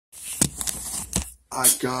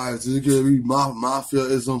Alright guys, this is gonna be Mafia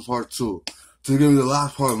ISM part 2. This is gonna be the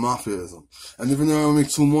last part of Mafia ISM. And even though I'm gonna make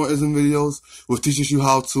 2 more ISM videos, which teaches you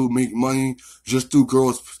how to make money just through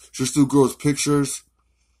girls pictures,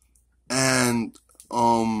 and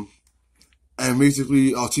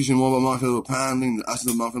basically I'll teach you more about Mafia level paneling, the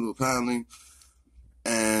essence of Mafia level paneling,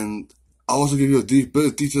 and I'll also give you a bit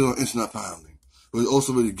of detail on internet paneling, which is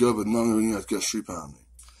also really good, but not really as good as street paneling.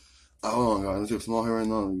 Hold on guys, let's take a small hair right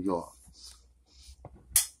now and we go.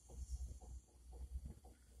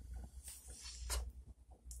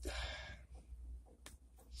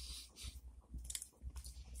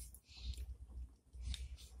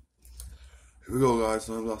 Here we go guys,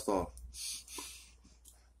 so I'm last off.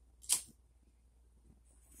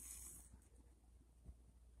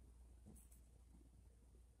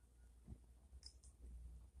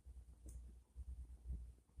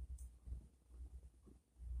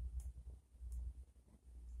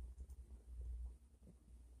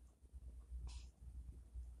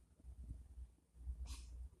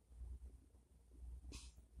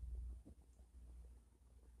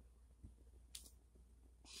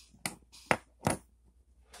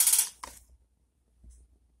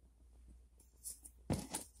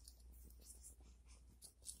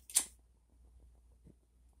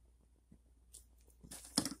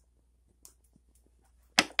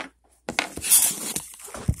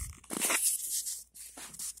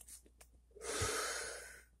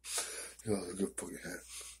 Yo, that's a good fucking hat.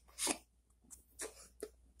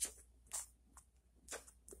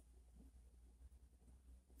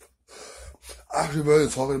 Actually, rather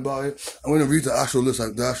than talking about it, I'm gonna read the actual list,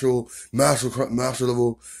 like the actual master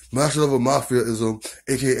level Mafiaism,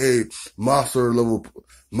 aka master level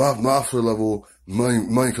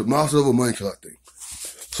money collecting.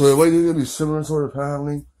 So the way they're gonna be similar sort of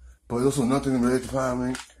paneling, but there's also nothing related to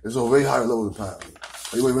paneling. It's a way higher level than paneling.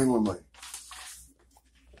 Like way more money.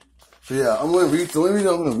 So yeah, I'm gonna read. The only reason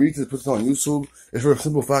I'm gonna read this, put this on YouTube, is for the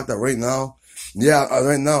simple fact that right now,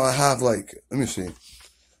 I have like, let me see,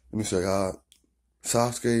 I got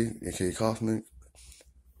Sasuke, aka Cosmic,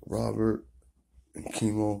 Robert, and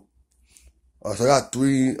Chemo. So I got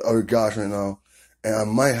 3 other guys right now, and I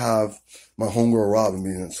might have my homegirl Robin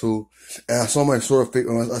being it too. And I saw my sort of fake,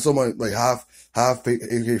 I saw my like half fake,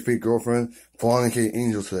 aka fake girlfriend, Fawn, aka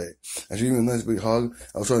Angel today, and she gave me a nice big hug.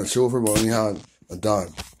 I was trying to chill with her, but I only had a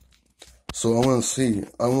dime. So I'm gonna see.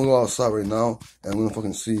 I'm gonna go outside right now, and I'm gonna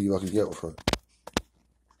fucking see if I can get with her.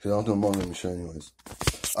 Cause I don't think I'm gonna let me share anyways.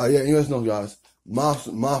 Yeah, you guys know, guys.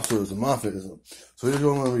 Mafiaism. So here's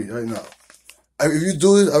what I'm gonna read right now. If you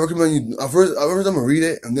do this, I recommend you. First, I'm gonna read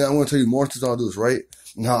it, and then I'm gonna tell you more things how to do this right.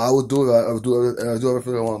 And how I would do it. I would do it, and I do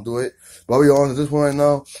everything I want to do it. But I'll be honest, at this point right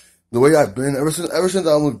now, the way I've been, ever since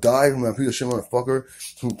I almost died from that piece of shit motherfucker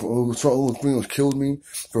who killed me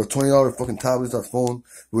for a $20 fucking tablet, that phone,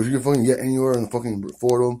 which you can fucking get anywhere and fucking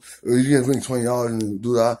afford them, or you can get $20 and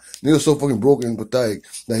do that. Nigga's so fucking broken and pathetic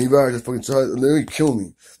that he better just fucking try to literally kill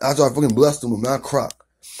me after I fucking blessed him with mad crack.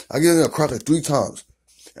 I gave him a crack like 3 times.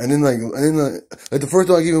 And then the first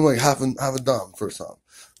time I gave him like half a dime first time.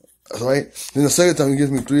 Right? Then the second time he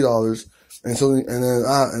gives me $3. And then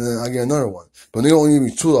I get another one. But they only give me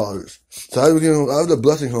 $2. So I have to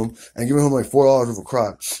blessing him and giving him like $4 worth of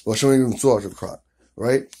crack. But showing him $2 worth of crack.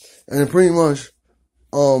 Right? And then pretty much,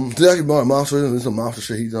 they actually bought a monster, this is a monster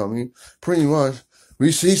shit, you know what I mean? Pretty much,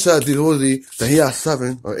 he said that he has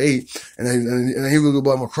 7 or 8, and then he will go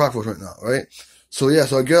buy more crack for us right now, right? So yeah,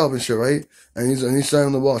 so I get up and shit, right? And he's standing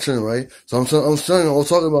on the wall chilling, right? So I'm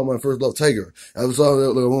talking about my first love, Tiger. I was talking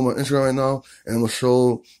about on my Instagram right now, and I'm gonna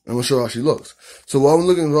show how she looks. So while I'm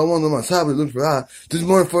on my tablet looking for that, this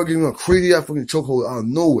motherfucker gave me a crazy ass fucking chokehold out of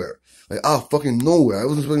nowhere. Like, out of fucking nowhere. I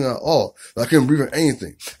wasn't expecting that at all. Like, I couldn't breathe or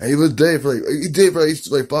anything. And he was dead for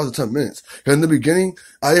like 5 to 10 minutes. Cause in the beginning,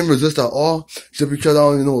 I didn't resist at all, just because I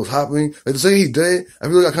don't even know what was happening. Like, the second he did, I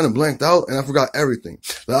feel like I kind of blanked out, and I forgot everything.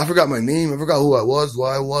 Like, I forgot my name, I forgot who I was,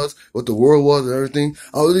 why I was, what the world was, and everything.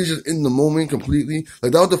 I was really just in the moment completely.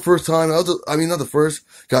 Like, that was the first time, not the first,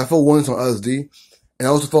 cause I felt once on LSD, and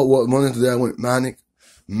I also felt one into that I went manic,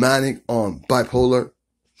 bipolar.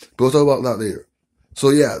 But we'll talk about that later. So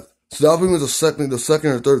yeah. So that was the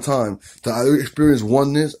second or third time that I experienced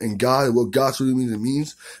oneness and God and what God truly means and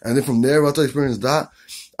means. And then from there, after I experienced that,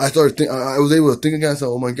 I was able to think again and say,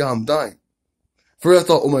 oh my God, I'm dying. First I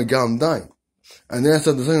thought, oh my God, I'm dying. And then the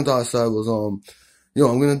second thought I said was, I'm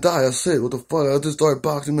gonna die, that's it, what the fuck, I just started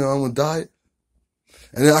boxing, man, I'm gonna die.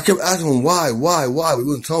 And then I kept asking him why, but he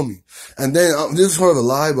wouldn't tell me. And then, this is sort of a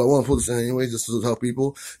lie, but I want to put this in anyway, just to help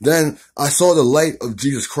people. Then I saw the light of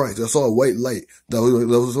Jesus Christ. I saw a white light that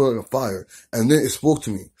was sort of like a fire. And then it spoke to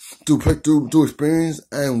me through experience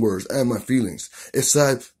and words and my feelings. It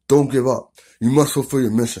said, don't give up. You must fulfill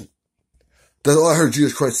your mission. That's all I heard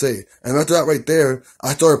Jesus Christ say. And after that right there,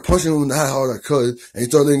 I started punching him in the head hard I could, and he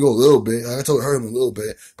started letting go a little bit. I told hurt him a little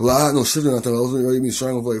bit, but I had no shit in that time. I wasn't ready to be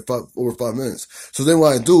strangled for like over 5 minutes. So then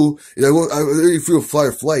what I do is I really feel fight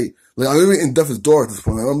or flight. Like, I'm really in death's door at this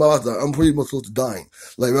point. Like, I'm pretty much close to dying.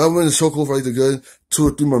 Like, if I'm in the chokehold for like the good 2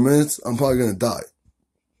 or 3 more minutes, I'm probably gonna die.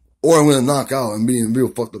 Or I'm gonna knock out and be in real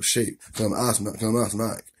fucked up shape, cause I'm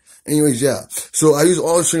asthmatic. Anyways, yeah. So I use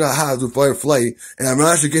all the strength I have to fight or flight, and I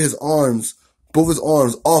managed to get both his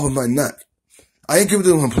arms off of my neck. I ain't giving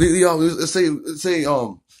them completely off. Let's say he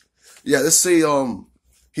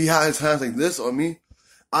had his hands like this on me.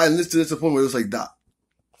 I lifted it to the point where it was like that.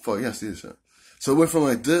 Fuck, you can't see this shit. So it went from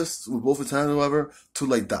like this, with both his hands or whatever, to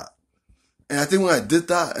like that. And I think when I did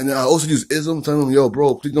that, and then I also used ism, telling him, yo,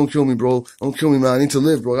 bro, please don't kill me, bro. Don't kill me, man. I need to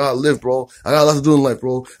live, bro. I gotta live, bro. I got a lot to do in life,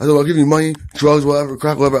 bro. I said, I'll give you money, drugs, whatever,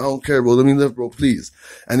 crack, whatever. I don't care, bro. Let me live, bro, please.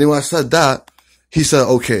 And then when I said that, he said,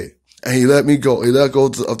 okay. And he let me go. He let go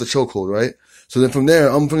of the chokehold, right? So then from there,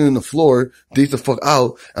 I'm putting him on the floor, deep the fuck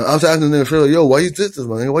out. And I'm asking the nigga, yo, why you did this,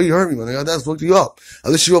 man? Why you hurt me, man? That's fucked you up. I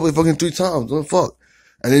lit you up like fucking 3 times. What the fuck?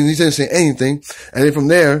 And then he didn't say anything. And then from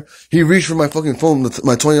there, he reached for my fucking phone,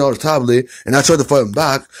 my $20 tablet, and I tried to fight him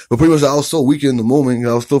back. But pretty much I was so weak in the moment,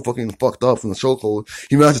 I was still fucking fucked up from the chokehold.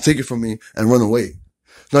 He managed to take it from me and run away.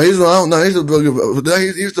 Now here's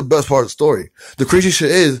the best part of the story. The crazy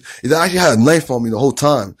shit is that I actually had a knife on me the whole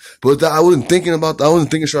time. But that I wasn't thinking about that. I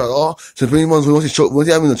wasn't thinking straight at all. So pretty much once he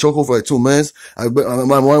had me in the chokehold for like 2 minutes, my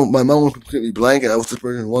mind was completely blank, and I was just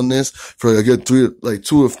in oneness for a good 2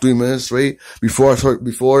 or 3 minutes straight before I thought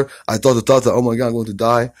the thought that, oh my God, I'm going to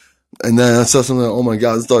die. And then I said something like, oh my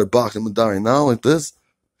God, I started boxing, I'm going to die right now like this.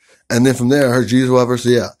 And then from there, I heard Jesus, whatever. So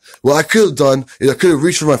yeah, what I could have done is I could have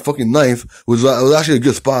reached for my fucking knife, which was actually a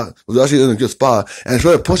good spot. It was actually in a good spot. And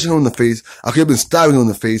instead of punching him in the face, I could have been stabbing him in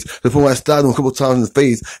the face. So when I stabbed him a couple times in the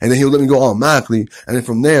face, and then he would let me go automatically. And then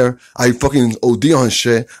from there, I fucking OD on his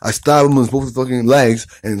shit. I stabbed him in both his fucking legs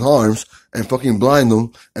and his arms, and fucking blind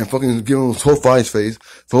him, and fucking give him a whole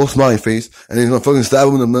full smiley face, and then fucking stab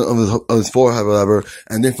him in the middle of his forehead or whatever,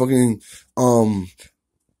 and then fucking,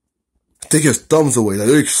 take his thumbs away. Like,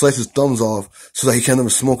 literally slice his thumbs off so that he can never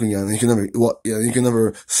smoke again. And he can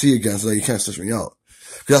never see again, so that he can't stitch me out.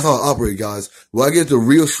 Cause that's how I operate, guys. When I get the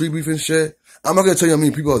real street beef and shit, I'm not gonna tell you how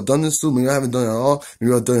many people have done this to. Maybe I haven't done it at all.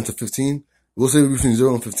 Maybe I've done it to 15. We'll say between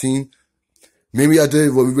 0 and 15. Maybe I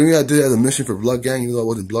did it as a mission for Blood Gang, even though I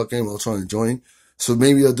wasn't Blood Gang, but I was trying to join. So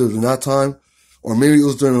maybe I did it in that time. Or maybe it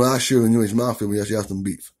was during last year when New Age Mafia, we actually had some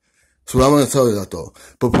beef. So I'm gonna tell you that though.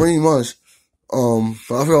 But pretty much, I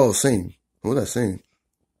forgot what I was saying. What was I saying?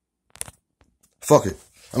 Fuck it.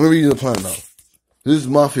 I'm gonna read you the plan now. This is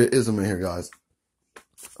Mafia ISM in here, guys.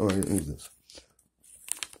 Alright, let me use this.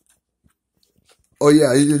 Oh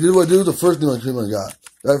yeah, this is the first thing I got.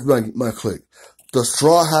 That's my click. The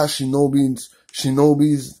Straw Hat Shinobi's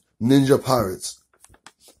Ninja Pirates.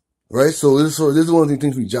 Right? So this is one of the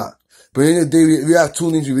things we jack. But in the day, we have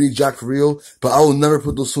 2 names we really jack for real, but I will never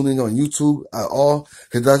put those 2 names on YouTube at all,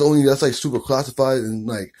 cause that's like super classified and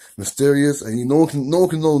like mysterious, and no one can know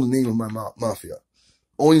the name of my mafia.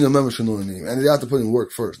 Only the members should know the name, and they have to put in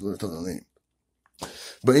work first to tell the name.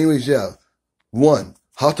 But anyways, yeah. 1,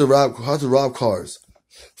 how to rob cars.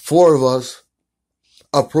 4 of us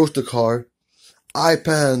approach the car, I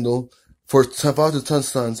panhandle for 5 to 10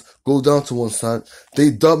 cents, go down to 1 cent.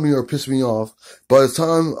 They dub me or piss me off. By the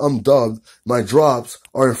time I'm dubbed, my drops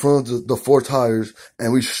are in front of the 4 tires,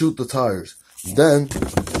 and we shoot the tires. Then,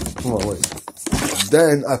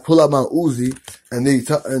 Then I pull out my Uzi, and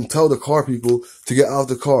tell the car people to get out of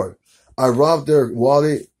the car. I rob their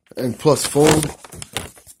wallet and plus phone.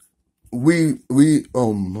 I haven't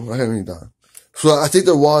even done. So I take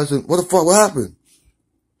their wallets and, what the fuck, what happened?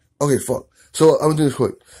 Okay, fuck. So I'm gonna do this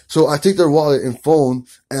quick. So I take their wallet and phone,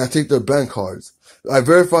 and I take their bank cards. I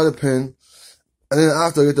verify the PIN, and then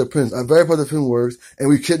after I get their PINs, I verify the PIN works, and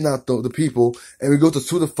we kidnap the people, and we go to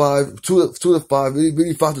 2 to 5,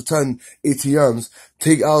 maybe 5 to 10 ATMs,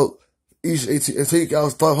 take out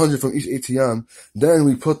 500 from each ATM, then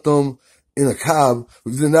we put them in a cab.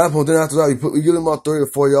 Then after that, we give them about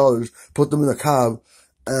 $30 to $40, put them in a cab,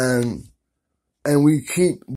 and we keep